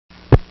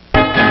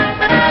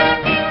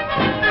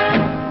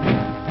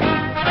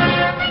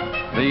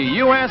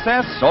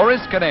USS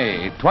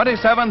Oriskany,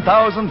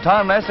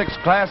 27,000-ton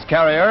Essex-class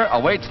carrier,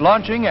 awaits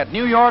launching at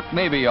New York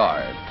Navy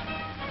Yard.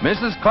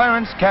 Mrs.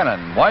 Clarence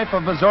Cannon, wife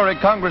of Missouri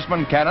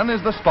Congressman Cannon,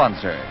 is the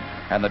sponsor,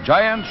 and the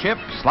giant ship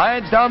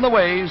slides down the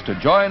ways to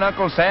join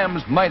Uncle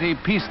Sam's mighty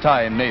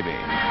peacetime Navy.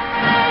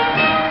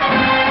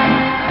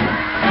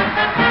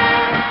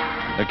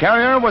 The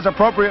carrier was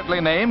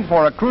appropriately named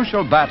for a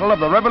crucial battle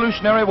of the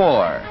Revolutionary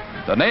War.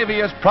 The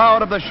Navy is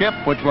proud of the ship,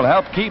 which will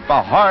help keep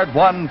a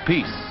hard-won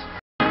peace.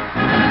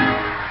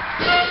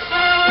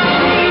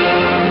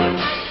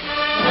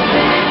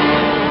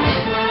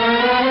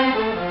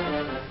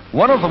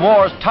 One of the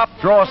war's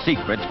top-drawer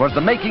secrets was the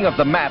making of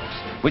the maps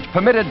which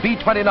permitted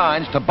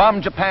B-29s to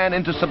bomb Japan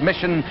into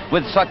submission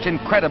with such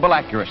incredible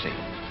accuracy.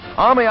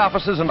 Army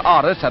officers and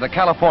artists at a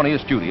California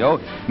studio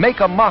make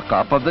a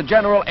mock-up of the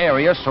general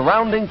area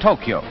surrounding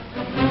Tokyo.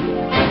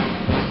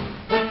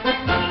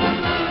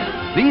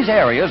 These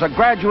areas are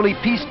gradually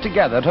pieced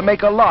together to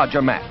make a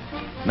larger map.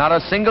 Not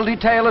a single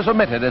detail is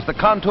omitted as the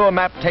contour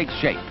map takes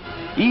shape.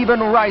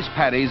 Even rice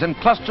paddies and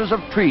clusters of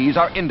trees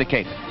are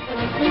indicated.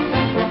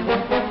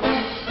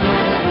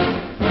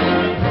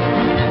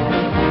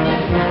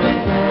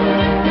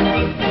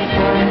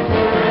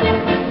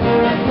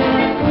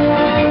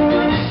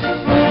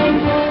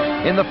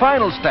 In the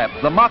final step,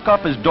 the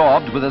mock-up is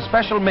daubed with a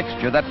special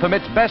mixture that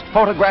permits best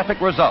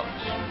photographic results.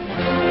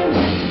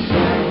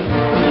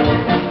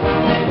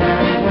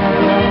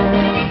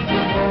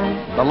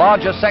 The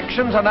larger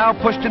sections are now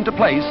pushed into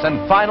place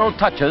and final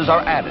touches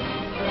are added.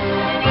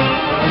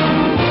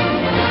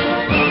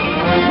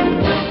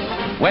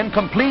 When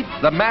complete,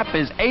 the map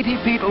is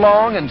 80 feet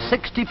long and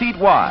 60 feet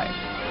wide.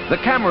 The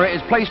camera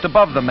is placed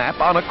above the map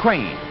on a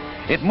crane.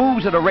 It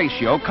moves at a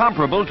ratio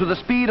comparable to the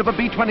speed of a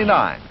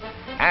B-29.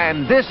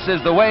 And this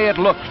is the way it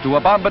looks to a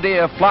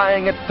bombardier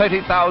flying at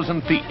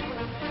 30,000 feet.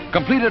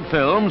 Completed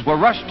films were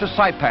rushed to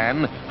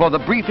Saipan for the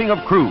briefing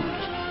of crews.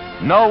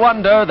 No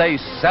wonder they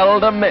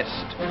seldom missed.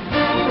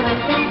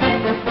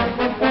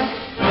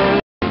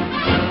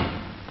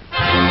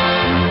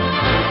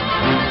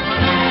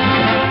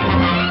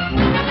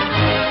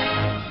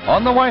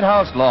 On the White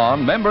House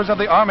lawn, members of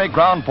the Army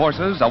Ground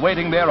Forces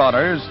awaiting their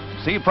honors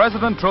see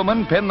President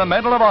Truman pin the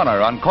Medal of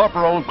Honor on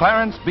Corporal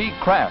Clarence B.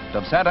 Kraft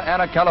of Santa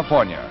Ana,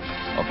 California.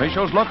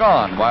 Officials look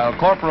on while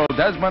Corporal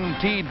Desmond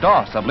T.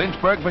 Doss of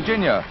Lynchburg,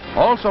 Virginia,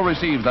 also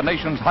receives the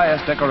nation's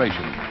highest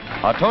decoration.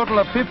 A total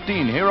of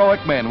 15 heroic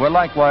men were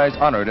likewise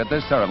honored at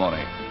this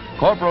ceremony.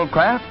 Corporal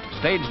Kraft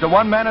staged a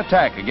one-man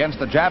attack against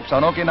the Japs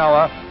on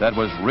Okinawa that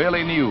was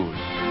really news.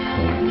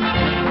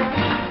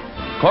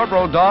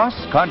 Corporal Doss,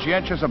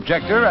 conscientious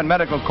objector and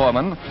medical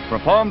corpsman,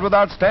 performed with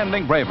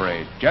outstanding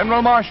bravery.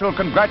 General Marshall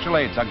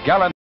congratulates a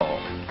gallant.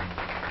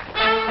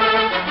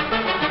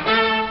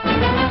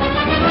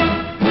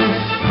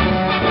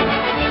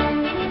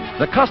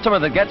 The customer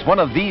that gets one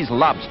of these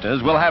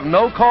lobsters will have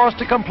no cause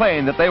to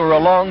complain that they were a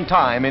long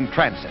time in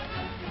transit.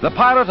 The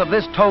pilot of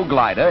this tow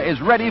glider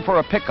is ready for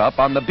a pickup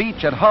on the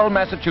beach at Hull,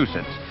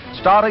 Massachusetts,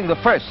 starting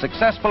the first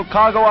successful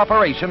cargo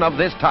operation of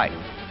this type.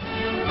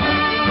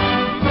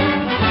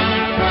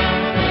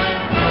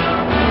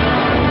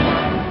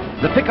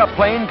 The pickup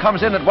plane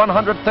comes in at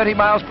 130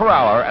 miles per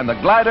hour and the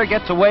glider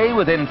gets away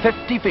within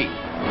 50 feet.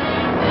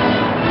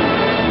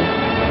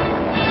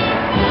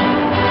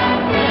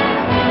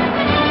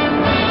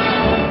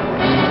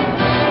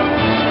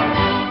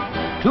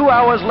 Two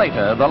hours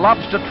later, the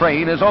lobster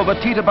train is over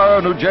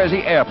Teterboro, New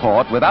Jersey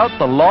airport without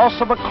the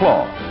loss of a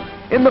claw.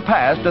 In the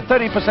past, a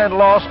 30%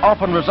 loss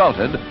often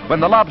resulted when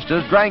the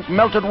lobsters drank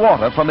melted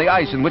water from the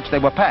ice in which they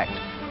were packed.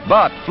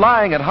 But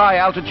flying at high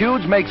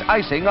altitudes makes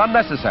icing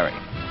unnecessary.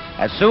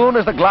 As soon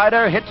as the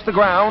glider hits the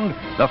ground,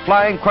 the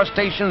flying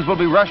crustaceans will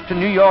be rushed to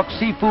New York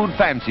seafood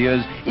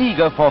fanciers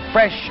eager for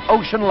fresh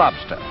ocean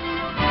lobster.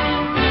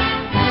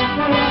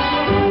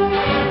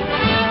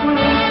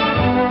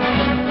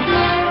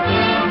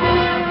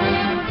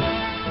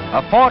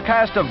 A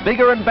forecast of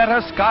bigger and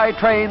better sky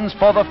trains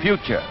for the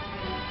future.